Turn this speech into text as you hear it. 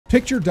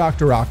Picture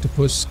Dr.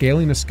 Octopus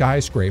scaling a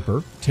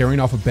skyscraper, tearing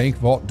off a bank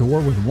vault door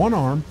with one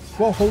arm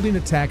while holding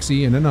a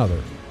taxi in another.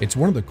 It's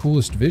one of the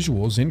coolest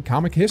visuals in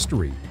comic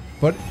history.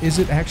 But is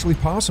it actually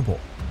possible?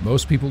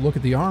 Most people look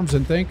at the arms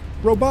and think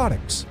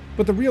robotics.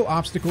 But the real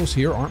obstacles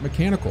here aren't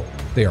mechanical.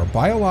 They are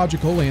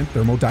biological and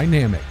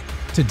thermodynamic.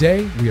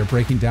 Today, we are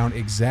breaking down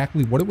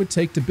exactly what it would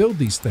take to build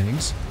these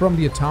things, from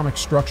the atomic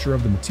structure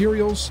of the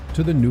materials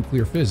to the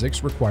nuclear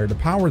physics required to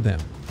power them.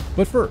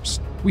 But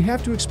first, we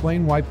have to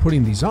explain why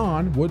putting these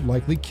on would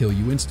likely kill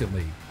you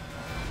instantly.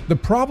 The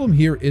problem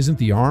here isn't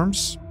the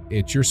arms,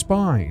 it's your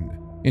spine.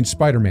 In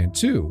Spider-Man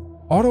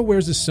 2, Otto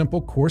wears a simple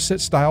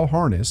corset-style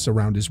harness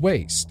around his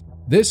waist.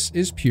 This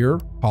is pure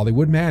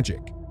Hollywood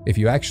magic. If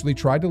you actually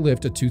tried to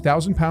lift a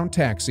 2,000-pound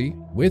taxi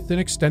with an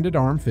extended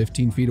arm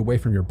 15 feet away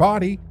from your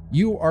body,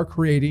 you are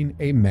creating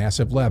a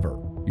massive lever.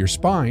 Your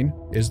spine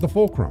is the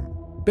fulcrum.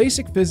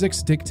 Basic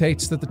physics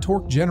dictates that the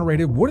torque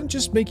generated wouldn't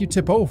just make you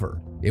tip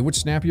over, it would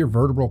snap your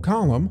vertebral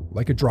column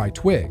like a dry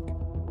twig.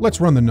 Let's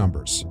run the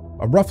numbers.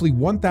 A roughly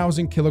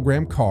 1,000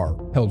 kilogram car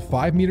held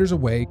 5 meters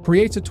away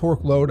creates a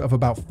torque load of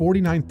about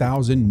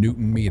 49,000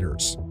 Newton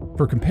meters.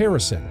 For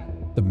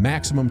comparison, the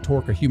maximum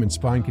torque a human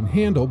spine can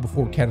handle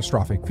before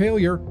catastrophic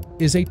failure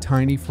is a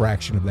tiny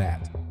fraction of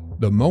that.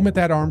 The moment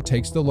that arm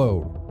takes the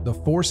load, the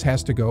force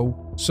has to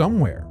go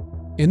somewhere.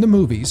 In the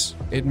movies,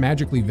 it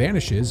magically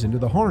vanishes into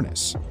the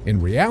harness. In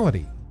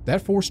reality,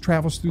 that force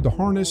travels through the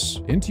harness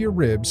into your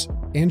ribs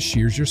and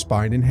shears your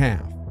spine in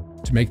half.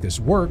 To make this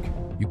work,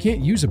 you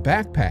can't use a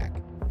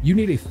backpack. You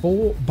need a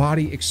full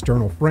body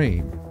external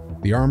frame.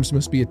 The arms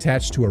must be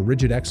attached to a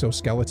rigid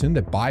exoskeleton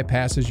that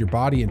bypasses your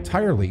body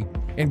entirely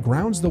and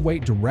grounds the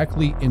weight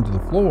directly into the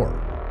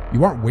floor.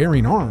 You aren't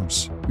wearing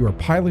arms, you are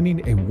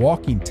piloting a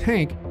walking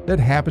tank that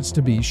happens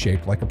to be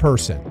shaped like a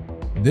person.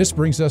 This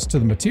brings us to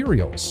the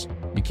materials.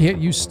 You can't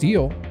use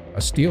steel.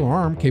 A steel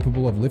arm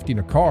capable of lifting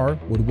a car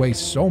would weigh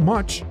so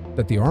much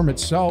that the arm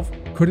itself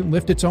couldn't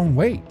lift its own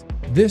weight.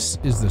 This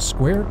is the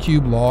square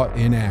cube law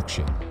in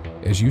action.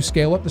 As you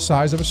scale up the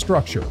size of a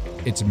structure,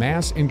 its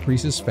mass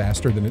increases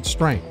faster than its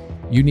strength.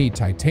 You need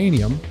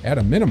titanium at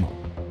a minimum.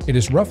 It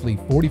is roughly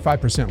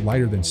 45%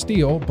 lighter than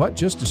steel, but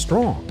just as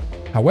strong.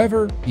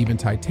 However, even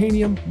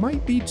titanium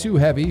might be too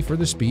heavy for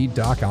the speed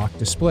Doc Ock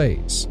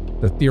displays.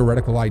 The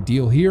theoretical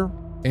ideal here,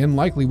 and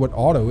likely what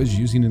Otto is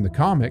using in the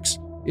comics,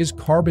 is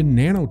carbon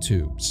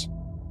nanotubes.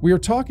 We are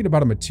talking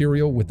about a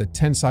material with a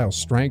tensile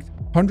strength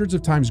hundreds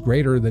of times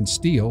greater than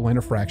steel and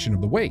a fraction of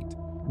the weight.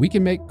 We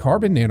can make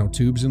carbon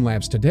nanotubes in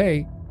labs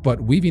today,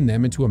 but weaving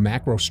them into a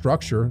macro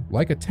structure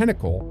like a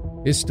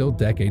tentacle is still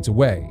decades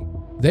away.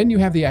 Then you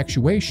have the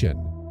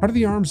actuation. How do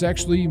the arms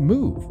actually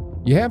move?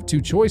 You have two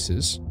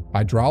choices: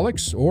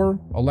 hydraulics or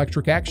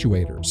electric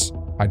actuators.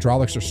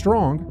 Hydraulics are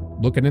strong,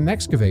 look at an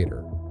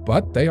excavator,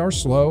 but they are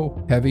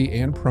slow, heavy,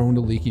 and prone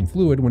to leaking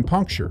fluid when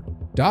punctured.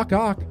 Doc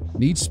Ock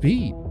needs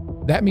speed.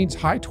 That means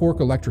high torque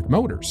electric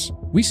motors.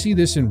 We see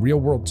this in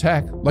real-world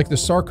tech like the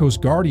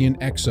Sarcos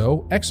Guardian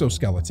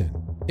exoskeleton.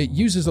 It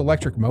uses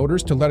electric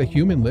motors to let a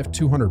human lift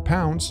 200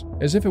 pounds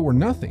as if it were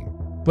nothing.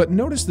 But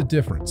notice the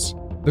difference.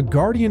 The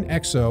Guardian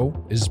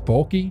Exo is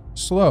bulky,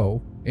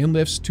 slow, and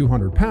lifts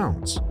 200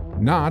 pounds,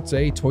 not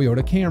a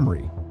Toyota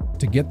Camry.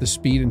 To get the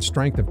speed and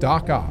strength of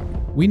Doc Ock,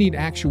 we need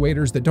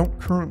actuators that don't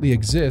currently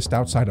exist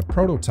outside of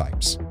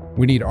prototypes.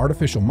 We need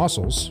artificial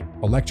muscles,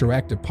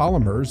 electroactive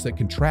polymers that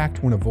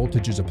contract when a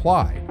voltage is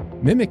applied,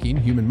 mimicking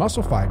human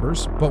muscle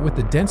fibers but with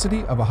the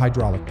density of a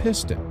hydraulic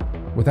piston.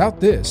 Without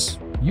this,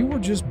 you are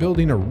just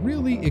building a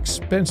really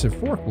expensive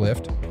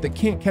forklift that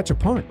can't catch a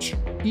punch.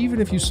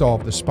 Even if you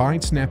solve the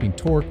spine-snapping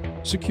torque,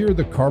 secure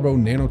the carbo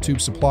nanotube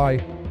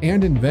supply,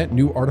 and invent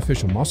new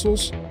artificial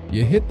muscles,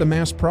 you hit the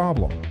mass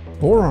problem.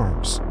 4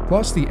 arms,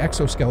 plus the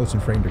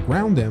exoskeleton frame to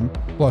ground them,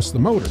 plus the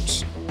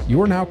motors.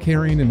 You are now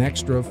carrying an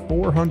extra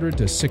 400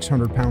 to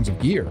 600 pounds of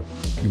gear.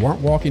 You aren't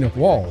walking up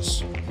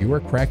walls, you are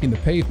cracking the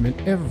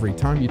pavement every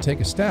time you take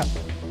a step.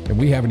 And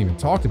we haven't even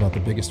talked about the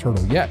biggest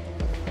hurdle yet.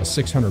 A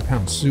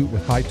 600-pound suit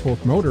with high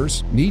torque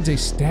motors needs a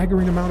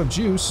staggering amount of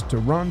juice to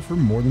run for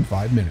more than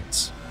 5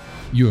 minutes.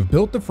 You have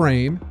built the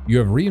frame, you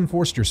have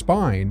reinforced your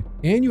spine,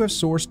 and you have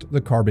sourced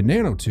the carbon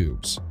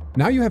nanotubes.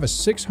 Now you have a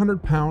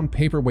 600-pound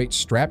paperweight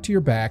strapped to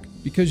your back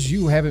because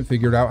you haven't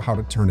figured out how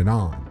to turn it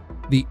on.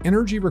 The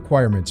energy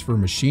requirements for a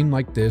machine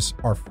like this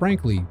are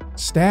frankly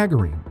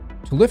staggering.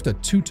 To lift a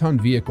 2-ton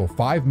vehicle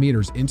 5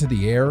 meters into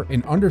the air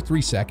in under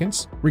 3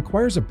 seconds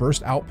requires a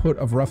burst output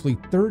of roughly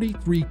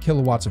 33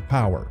 kilowatts of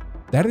power.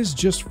 That is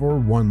just for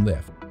one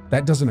lift.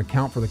 That doesn't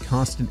account for the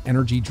constant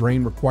energy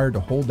drain required to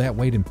hold that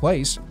weight in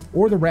place,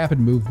 or the rapid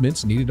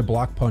movements needed to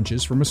block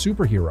punches from a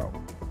superhero,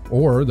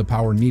 or the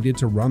power needed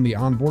to run the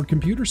onboard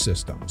computer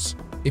systems.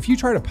 If you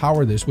try to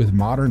power this with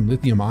modern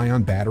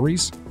lithium-ion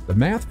batteries, the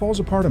math falls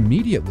apart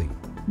immediately.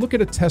 Look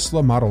at a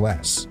Tesla Model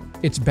S.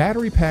 Its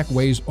battery pack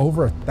weighs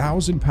over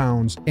 1,000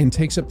 pounds and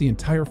takes up the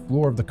entire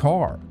floor of the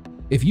car.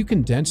 If you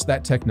condense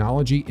that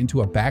technology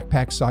into a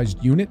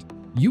backpack-sized unit,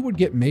 you would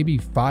get maybe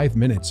 5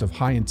 minutes of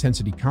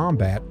high-intensity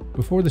combat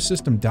before the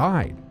system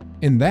died.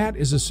 And that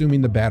is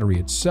assuming the battery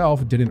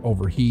itself didn't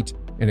overheat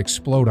and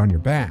explode on your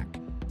back.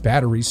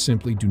 Batteries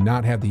simply do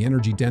not have the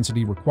energy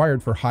density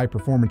required for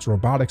high-performance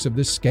robotics of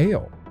this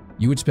scale.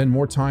 You would spend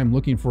more time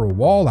looking for a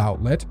wall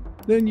outlet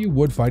than you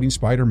would fighting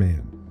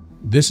Spider-Man.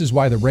 This is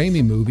why the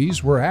Raimi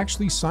movies were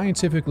actually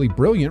scientifically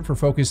brilliant for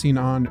focusing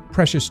on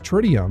precious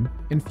tritium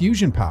and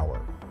fusion power.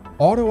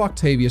 Otto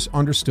Octavius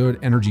understood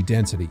energy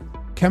density.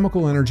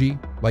 Chemical energy,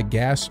 like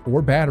gas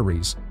or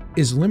batteries,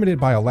 is limited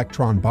by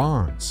electron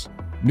bonds.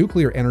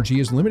 Nuclear energy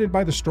is limited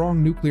by the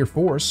strong nuclear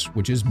force,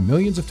 which is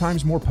millions of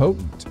times more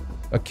potent.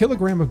 A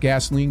kilogram of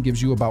gasoline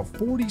gives you about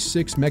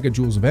 46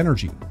 megajoules of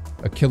energy.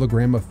 A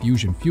kilogram of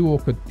fusion fuel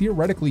could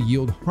theoretically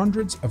yield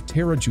hundreds of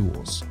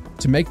terajoules.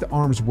 To make the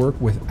arms work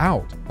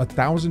without a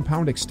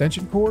 1,000-pound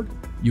extension cord,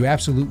 you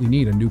absolutely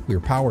need a nuclear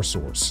power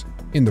source.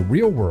 In the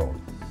real world,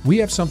 we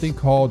have something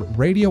called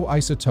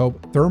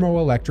radioisotope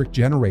thermoelectric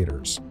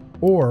generators,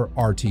 or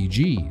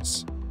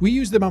RTGs. We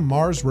use them on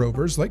Mars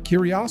rovers like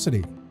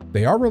Curiosity.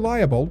 They are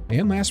reliable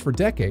and last for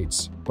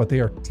decades, but they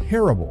are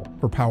terrible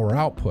for power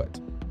output.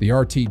 The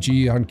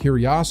RTG on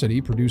Curiosity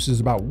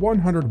produces about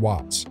 100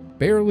 watts,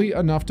 barely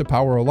enough to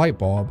power a light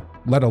bulb,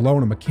 let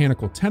alone a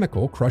mechanical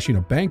tentacle crushing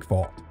a bank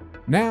vault.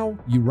 Now,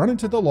 you run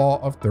into the law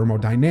of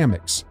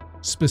thermodynamics,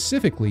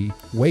 specifically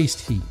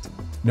waste heat.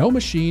 No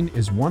machine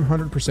is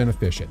 100%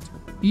 efficient.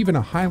 Even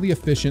a highly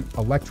efficient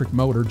electric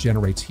motor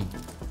generates heat.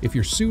 If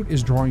your suit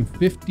is drawing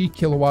 50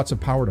 kilowatts of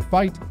power to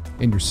fight,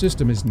 and your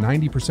system is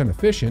 90%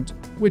 efficient,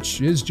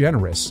 which is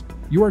generous,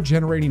 you are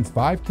generating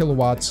 5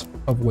 kilowatts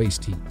of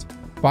waste heat.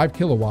 5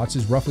 kilowatts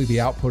is roughly the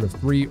output of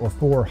 3 or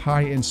 4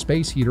 high-end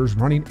space heaters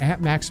running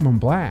at maximum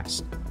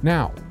blast.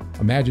 Now,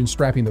 imagine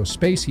strapping those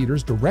space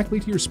heaters directly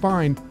to your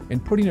spine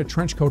and putting a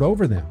trench coat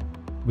over them.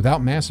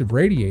 Without massive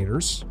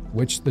radiators,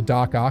 which the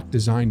Doc Ock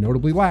design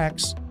notably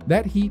lacks,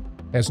 that heat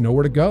has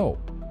nowhere to go.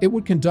 It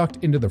would conduct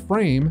into the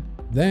frame,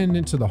 then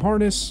into the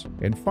harness,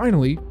 and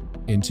finally,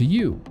 into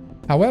you.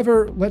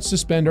 However, let's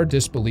suspend our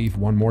disbelief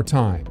one more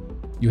time.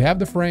 You have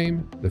the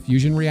frame, the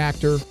fusion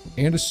reactor,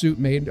 and a suit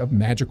made of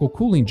magical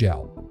cooling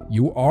gel.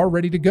 You are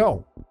ready to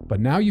go.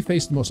 But now you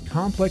face the most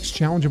complex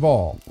challenge of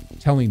all,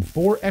 telling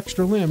 4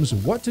 extra limbs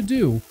what to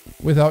do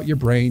without your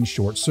brain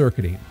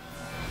short-circuiting.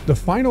 The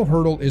final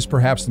hurdle is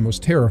perhaps the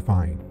most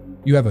terrifying.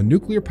 You have a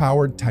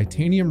nuclear-powered,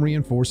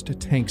 titanium-reinforced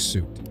tank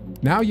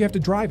suit. Now you have to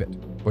drive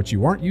it, but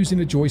you aren't using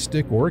a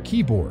joystick or a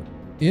keyboard.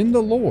 In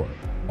the lore,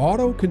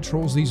 Otto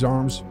controls these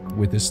arms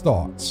with his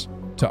thoughts.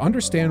 To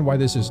understand why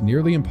this is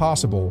nearly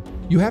impossible,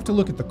 you have to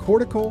look at the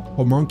cortical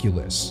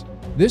homunculus.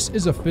 This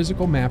is a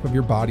physical map of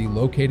your body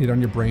located on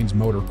your brain's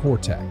motor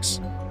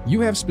cortex. You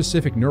have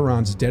specific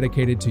neurons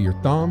dedicated to your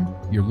thumb,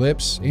 your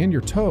lips, and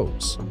your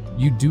toes.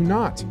 You do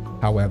not,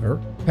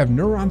 however, have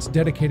neurons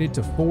dedicated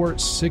to 4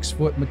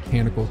 6-foot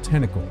mechanical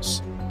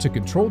tentacles. To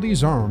control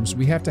these arms,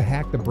 we have to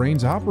hack the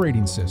brain's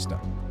operating system.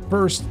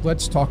 First,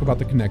 let's talk about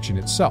the connection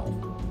itself.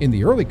 In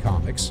the early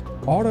comics,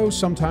 Otto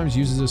sometimes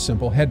uses a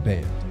simple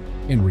headband.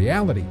 In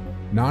reality,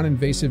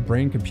 non-invasive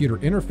brain-computer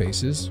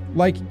interfaces,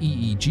 like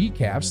EEG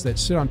caps that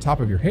sit on top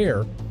of your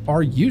hair,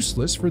 are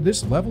useless for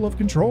this level of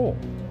control.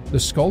 The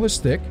skull is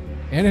thick,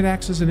 and it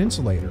acts as an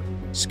insulator,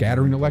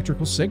 scattering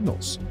electrical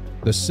signals.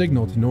 The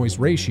signal-to-noise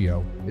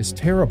ratio is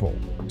terrible.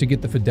 To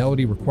get the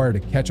fidelity required to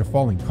catch a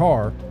falling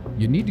car,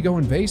 you need to go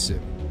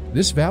invasive.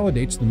 This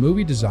validates the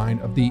movie design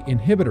of the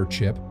inhibitor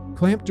chip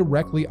clamped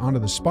directly onto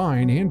the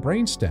spine and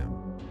brainstem.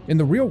 In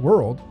the real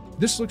world,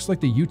 this looks like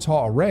the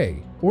Utah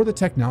Array, or the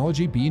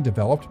technology being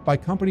developed by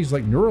companies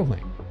like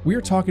Neuralink. We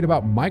are talking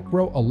about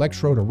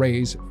micro-electrode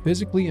arrays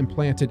physically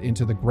implanted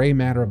into the gray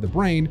matter of the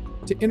brain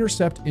to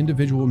intercept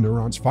individual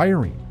neurons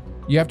firing.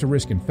 You have to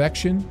risk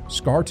infection,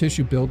 scar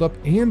tissue buildup,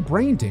 and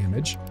brain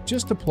damage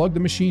just to plug the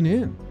machine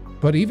in.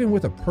 But even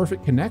with a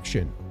perfect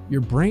connection,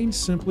 your brain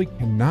simply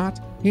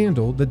cannot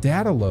handle the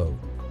data load.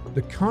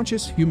 The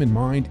conscious human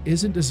mind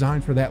isn't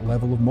designed for that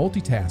level of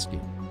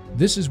multitasking.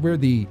 This is where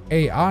the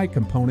AI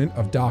component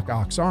of Doc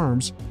Ock's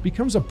arms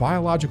becomes a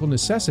biological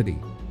necessity,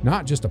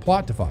 not just a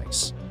plot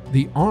device.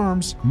 The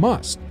arms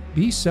must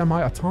be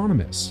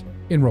semi-autonomous.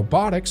 In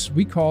robotics,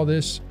 we call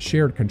this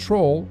shared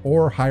control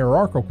or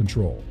hierarchical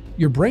control.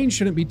 Your brain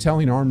shouldn't be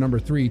telling arm number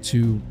 3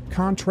 to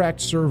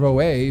contract servo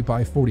A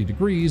by 40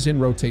 degrees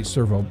and rotate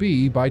servo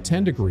B by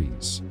 10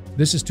 degrees.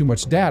 This is too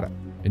much data.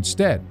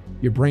 Instead,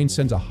 your brain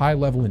sends a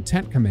high-level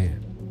intent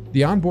command.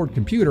 The onboard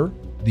computer,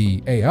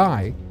 the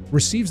AI,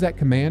 receives that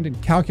command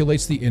and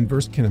calculates the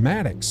inverse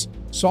kinematics,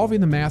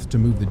 solving the math to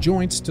move the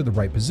joints to the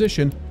right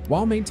position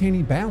while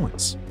maintaining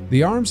balance.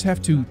 The arms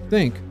have to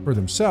think for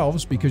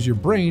themselves because your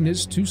brain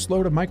is too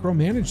slow to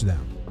micromanage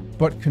them.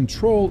 But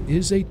control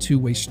is a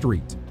two-way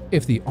street.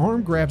 If the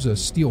arm grabs a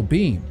steel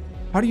beam,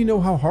 how do you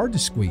know how hard to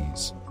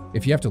squeeze?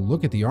 If you have to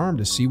look at the arm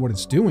to see what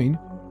it's doing,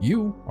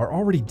 you are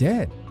already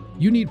dead.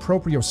 You need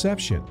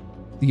proprioception,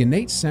 the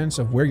innate sense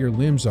of where your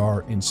limbs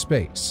are in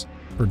space.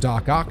 For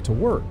Doc Ock to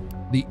work,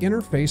 the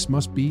interface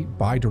must be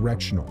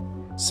bidirectional.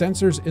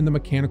 Sensors in the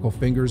mechanical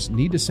fingers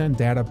need to send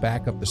data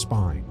back up the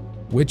spine,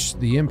 which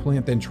the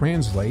implant then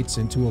translates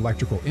into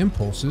electrical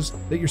impulses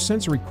that your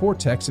sensory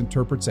cortex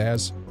interprets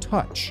as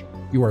touch.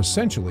 You are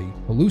essentially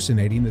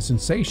hallucinating the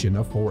sensation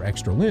of 4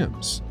 extra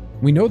limbs.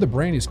 We know the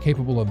brain is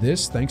capable of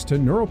this thanks to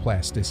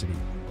neuroplasticity.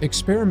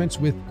 Experiments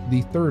with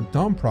the Third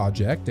Thumb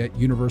Project at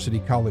University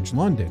College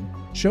London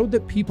showed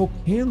that people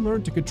can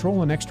learn to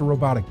control an extra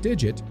robotic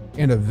digit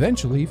and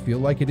eventually feel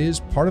like it is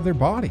part of their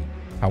body.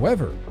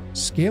 However,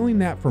 scaling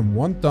that from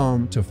 1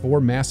 thumb to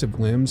 4 massive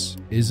limbs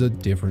is a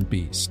different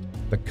beast.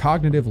 The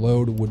cognitive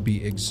load would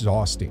be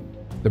exhausting.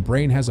 The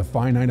brain has a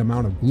finite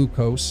amount of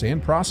glucose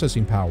and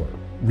processing power.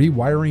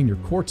 Rewiring your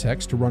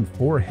cortex to run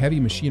 4 heavy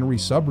machinery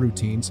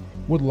subroutines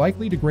would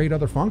likely degrade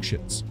other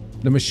functions.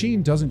 The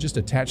machine doesn't just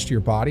attach to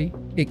your body,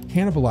 it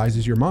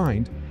cannibalizes your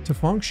mind to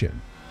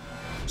function.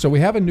 So we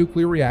have a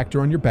nuclear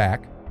reactor on your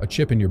back, a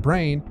chip in your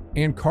brain,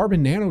 and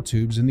carbon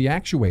nanotubes in the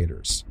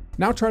actuators.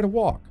 Now try to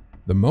walk.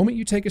 The moment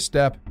you take a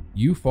step,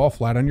 you fall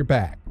flat on your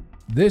back.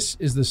 This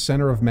is the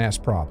center of mass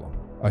problem.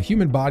 A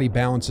human body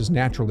balances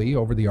naturally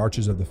over the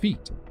arches of the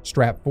feet.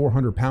 Strap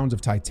 400 pounds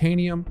of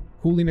titanium,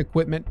 cooling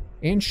equipment,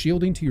 and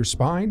shielding to your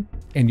spine,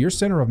 and your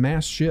center of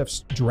mass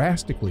shifts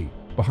drastically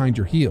behind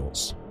your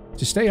heels.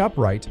 To stay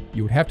upright,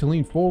 you would have to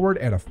lean forward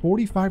at a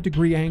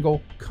 45-degree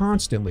angle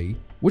constantly,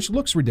 which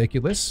looks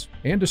ridiculous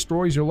and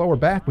destroys your lower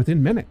back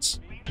within minutes.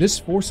 This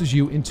forces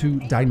you into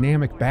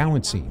dynamic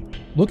balancing.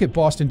 Look at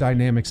Boston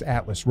Dynamics'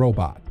 Atlas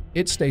robot.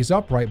 It stays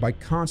upright by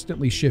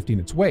constantly shifting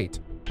its weight,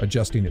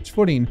 adjusting its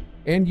footing,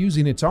 and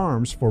using its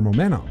arms for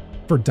momentum.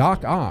 For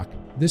Doc Ock,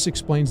 this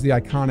explains the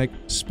iconic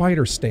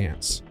spider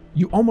stance.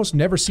 You almost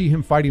never see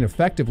him fighting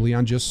effectively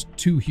on just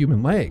 2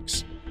 human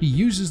legs. He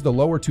uses the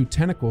lower 2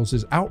 tentacles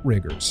as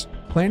outriggers,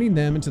 planting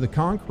them into the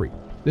concrete.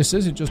 This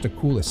isn't just a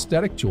cool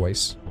aesthetic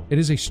choice, it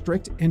is a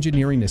strict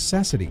engineering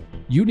necessity.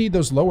 You need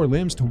those lower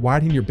limbs to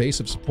widen your base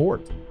of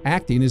support,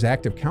 acting as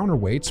active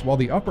counterweights while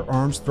the upper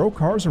arms throw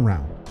cars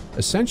around.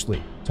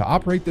 Essentially, to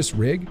operate this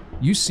rig,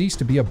 you cease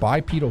to be a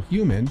bipedal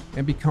human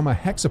and become a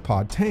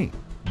hexapod tank.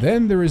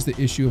 Then there is the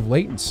issue of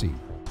latency.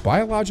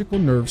 Biological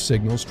nerve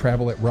signals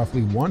travel at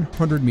roughly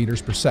 100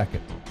 meters per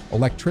second.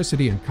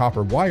 Electricity in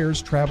copper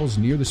wires travels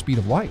near the speed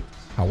of light.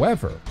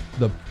 However,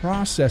 the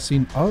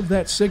processing of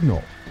that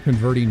signal,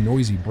 converting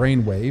noisy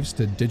brain waves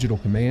to digital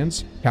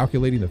commands,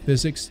 calculating the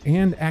physics,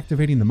 and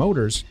activating the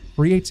motors,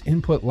 creates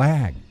input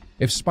lag.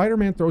 If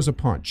Spiderman throws a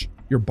punch,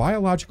 your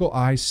biological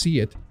eyes see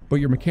it, but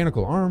your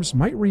mechanical arms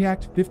might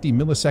react 50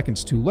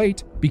 milliseconds too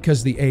late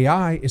because the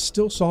AI is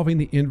still solving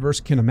the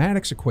inverse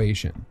kinematics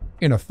equation.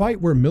 In a fight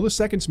where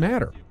milliseconds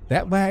matter,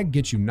 that lag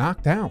gets you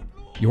knocked out.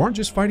 You aren't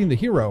just fighting the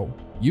hero,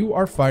 you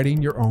are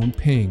fighting your own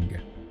ping.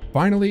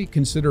 Finally,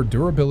 consider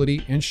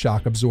durability and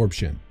shock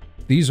absorption.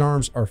 These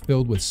arms are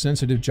filled with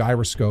sensitive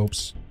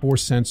gyroscopes,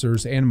 force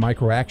sensors, and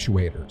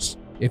microactuators.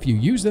 If you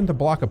use them to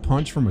block a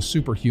punch from a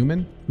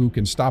superhuman who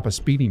can stop a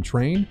speeding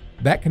train,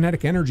 that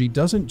kinetic energy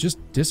doesn't just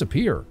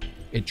disappear.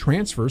 It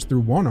transfers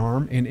through one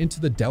arm and into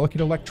the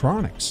delicate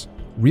electronics.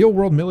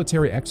 Real-world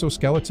military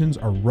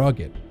exoskeletons are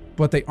rugged,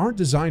 but they aren't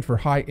designed for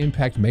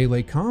high-impact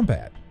melee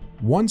combat.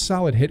 One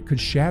solid hit could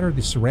shatter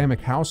the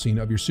ceramic housing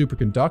of your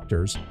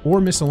superconductors or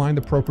misalign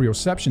the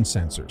proprioception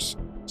sensors.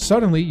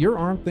 Suddenly, your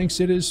arm thinks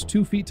it is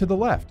 2 feet to the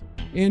left,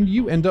 and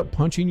you end up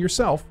punching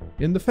yourself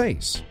in the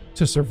face.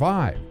 To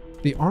survive,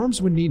 the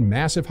arms would need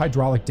massive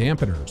hydraulic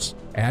dampeners,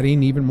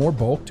 adding even more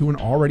bulk to an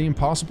already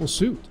impossible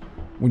suit.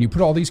 When you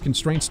put all these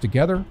constraints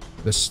together,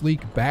 the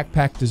sleek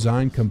backpack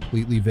design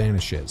completely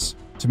vanishes.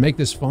 To make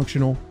this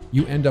functional,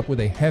 you end up with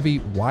a heavy,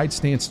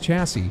 wide-stance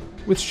chassis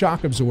with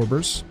shock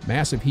absorbers,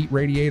 massive heat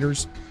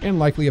radiators, and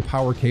likely a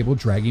power cable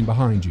dragging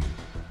behind you.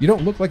 You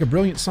don't look like a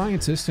brilliant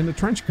scientist in a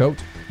trench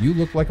coat, you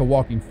look like a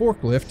walking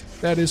forklift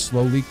that is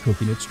slowly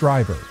cooking its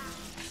driver.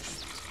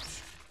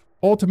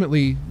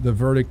 Ultimately, the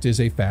verdict is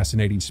a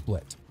fascinating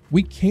split.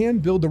 We can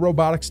build the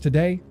robotics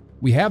today,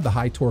 we have the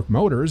high-torque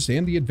motors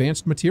and the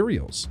advanced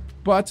materials,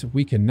 but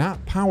we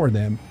cannot power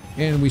them,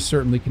 and we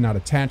certainly cannot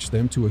attach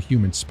them to a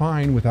human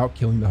spine without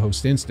killing the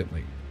host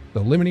instantly.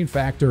 The limiting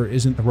factor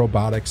isn't the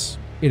robotics,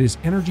 it is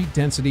energy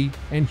density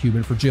and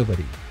human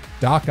fragility.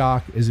 Doc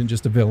Ock isn't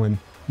just a villain,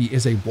 he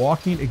is a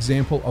walking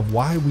example of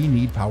why we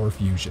need power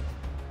fusion.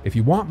 If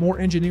you want more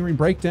engineering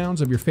breakdowns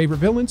of your favorite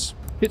villains,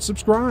 hit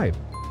subscribe.